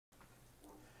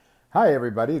Hi,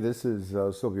 everybody. This is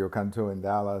Silvio Canto in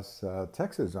Dallas,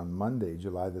 Texas on Monday,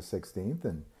 July the 16th,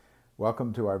 and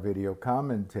welcome to our video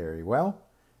commentary. Well,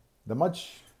 the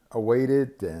much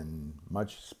awaited and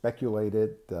much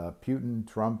speculated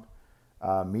Putin-Trump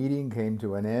meeting came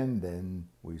to an end, and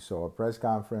we saw a press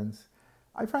conference.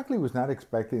 I frankly was not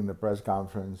expecting the press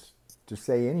conference to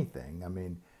say anything. I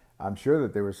mean, I'm sure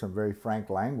that there was some very frank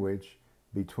language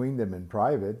between them in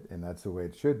private, and that's the way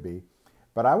it should be.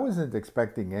 But I wasn't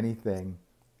expecting anything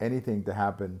to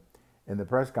happen in the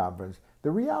press conference.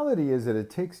 The reality is that it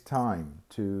takes time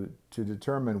to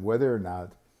determine whether or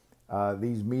not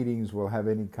these meetings will have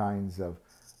any kinds of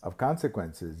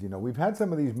consequences. You know, we've had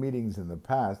some of these meetings in the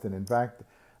past, and in fact,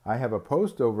 I have a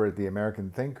post over at the American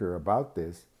Thinker about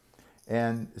this.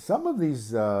 And some of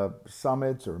these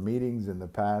summits or meetings in the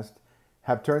past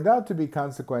have turned out to be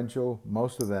consequential.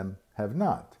 Most of them have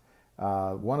not.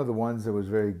 One of the ones that was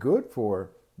very good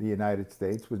for the United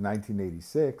States was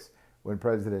 1986, when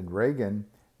President Reagan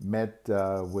met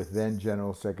with then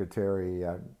General Secretary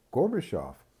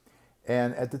Gorbachev.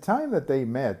 And at the time that they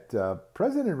met,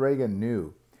 President Reagan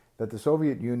knew that the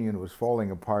Soviet Union was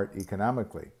falling apart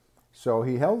economically. So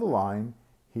he held the line,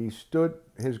 he stood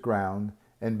his ground,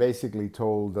 and basically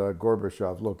told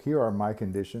Gorbachev, look, here are my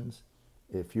conditions.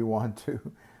 If you want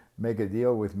to make a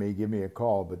deal with me, give me a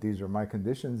call, but these are my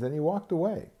conditions. And he walked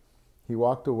away. He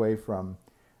walked away from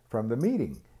the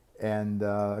meeting. And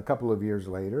a couple of years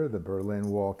later, the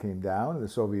Berlin Wall came down, and the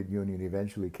Soviet Union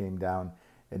eventually came down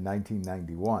in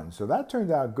 1991. So that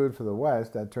turned out good for the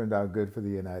West. That turned out good for the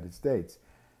United States.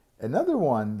 Another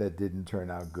one that didn't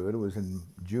turn out good was in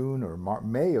June or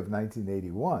May of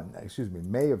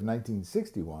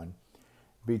 1961,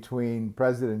 between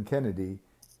President Kennedy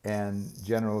and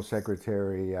General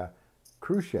Secretary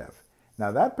Khrushchev.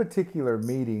 Now, that particular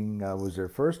meeting was their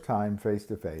first time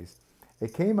face-to-face.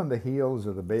 It came on the heels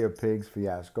of the Bay of Pigs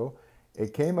fiasco.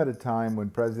 It came at a time when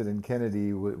President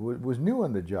Kennedy was new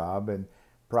on the job and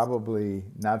probably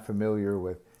not familiar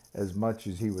with as much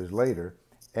as he was later.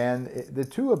 And the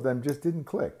two of them just didn't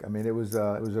click. I mean, it was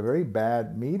a very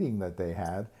bad meeting that they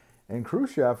had. And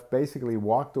Khrushchev basically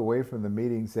walked away from the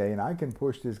meeting saying, I can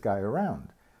push this guy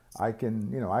around. I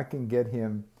can get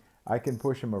him, I can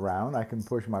push him around, I can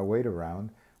push my weight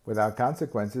around without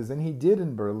consequences. And he did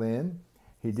in Berlin,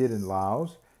 he did in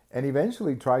Laos, and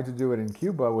eventually tried to do it in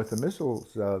Cuba with the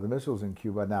missiles in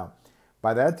Cuba. Now,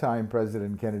 by that time,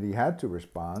 President Kennedy had to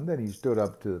respond, and he stood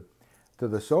up to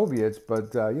the Soviets,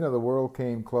 but the world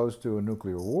came close to a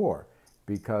nuclear war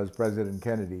because President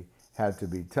Kennedy had to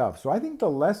be tough. So I think the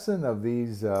lesson of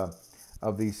these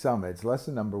summits,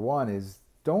 lesson number one, is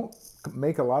don't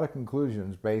make a lot of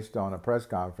conclusions based on a press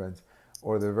conference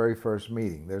or the very first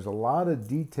meeting. There's a lot of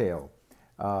detail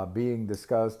being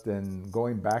discussed and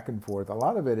going back and forth. A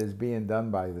lot of it is being done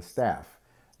by the staff,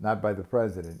 not by the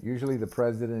president. Usually the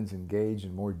president's engaged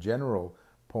in more general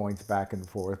points back and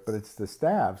forth, but it's the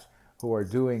staffs who are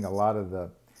doing a lot of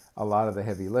the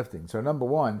heavy lifting. So number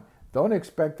one, don't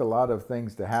expect a lot of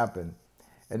things to happen.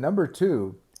 And number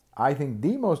two, I think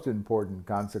the most important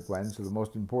consequence, or the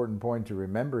most important point to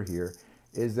remember here,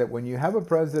 is that when you have a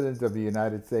president of the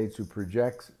United States who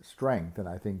projects strength, and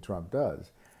I think Trump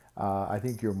does, I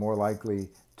think you're more likely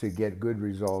to get good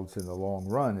results in the long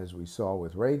run, as we saw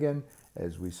with Reagan,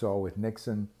 as we saw with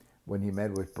Nixon when he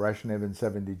met with Brezhnev in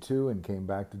 '72 and came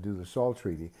back to do the SALT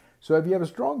Treaty. So if you have a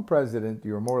strong president,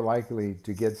 you're more likely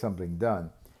to get something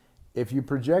done. If you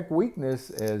project weakness,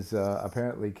 as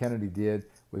apparently Kennedy did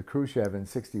with Khrushchev in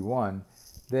 '61,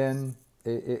 then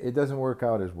it doesn't work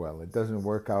out as well. It doesn't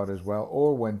work out as well.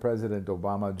 Or when President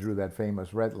Obama drew that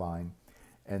famous red line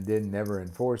and then never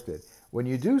enforced it. When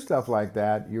you do stuff like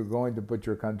that, you're going to put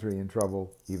your country in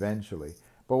trouble eventually.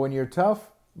 But when you're tough,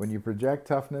 when you project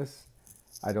toughness,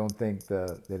 I don't think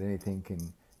that anything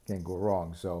can go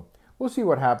wrong. So we'll see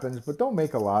what happens, but don't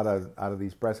make a lot out of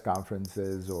these press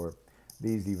conferences or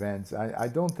these events. I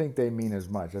don't think they mean as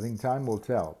much. I think time will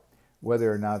tell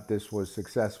whether or not this was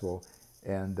successful,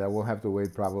 and we'll have to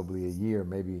wait probably a year,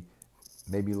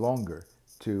 maybe longer,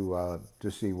 to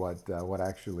see what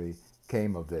actually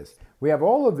came of this. We have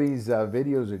all of these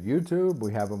videos at YouTube.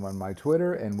 We have them on my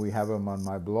Twitter, and we have them on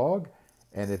my blog.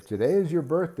 And if today is your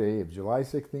birthday, if July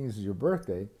 16th is your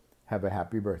birthday, have a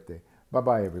happy birthday.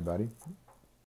 Bye-bye, everybody.